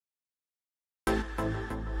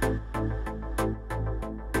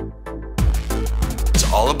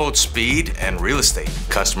all about speed and real estate.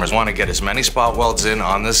 Customers want to get as many spot welds in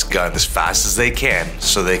on this gun as fast as they can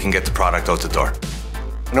so they can get the product out the door.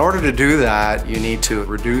 In order to do that, you need to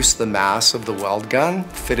reduce the mass of the weld gun,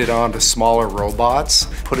 fit it onto smaller robots,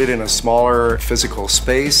 put it in a smaller physical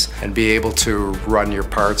space, and be able to run your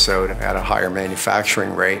parts out at a higher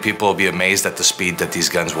manufacturing rate. People will be amazed at the speed that these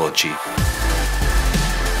guns will achieve.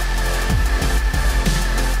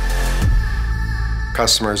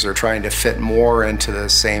 Customers are trying to fit more into the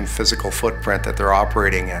same physical footprint that they're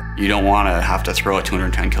operating in. You don't want to have to throw a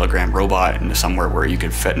 210 kilogram robot into somewhere where you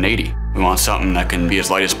could fit an 80. We want something that can be as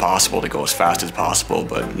light as possible to go as fast as possible,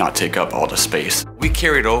 but not take up all the space. We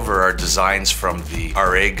carried over our designs from the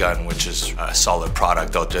RA gun, which is a solid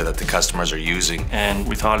product out there that the customers are using. And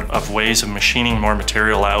we thought of ways of machining more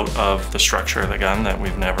material out of the structure of the gun that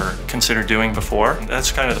we've never considered doing before.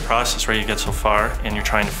 That's kind of the process where you get so far and you're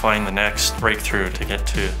trying to find the next breakthrough to get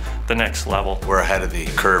to the next level. We're ahead of the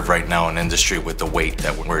curve right now in industry with the weight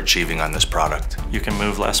that we're achieving on this product. You can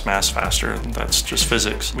move less mass faster. That's just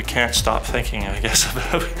physics. We can't stop thinking, I guess,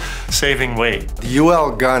 about saving weight. The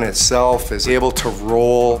UL gun itself is able to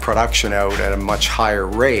roll production out at a much higher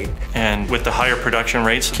rate. And with the higher production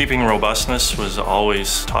rates, keeping robustness was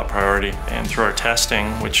always top priority. And through our testing,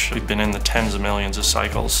 which we've been in the tens of millions of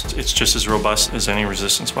cycles, it's just as robust as any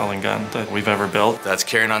resistance welding gun that we've ever built. That's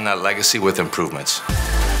carrying on that legacy with improvements.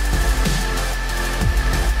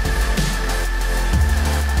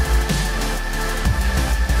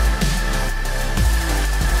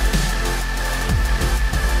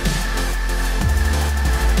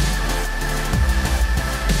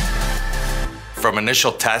 From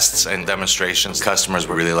initial tests and demonstrations, customers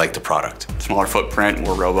really like the product. Smaller footprint,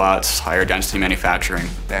 more robots, higher density manufacturing.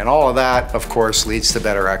 And all of that, of course, leads to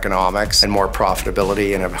better economics and more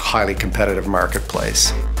profitability in a highly competitive marketplace.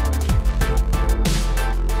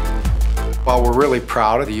 While we're really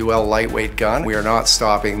proud of the UL lightweight gun, we are not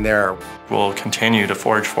stopping there. We'll continue to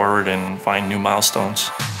forge forward and find new milestones.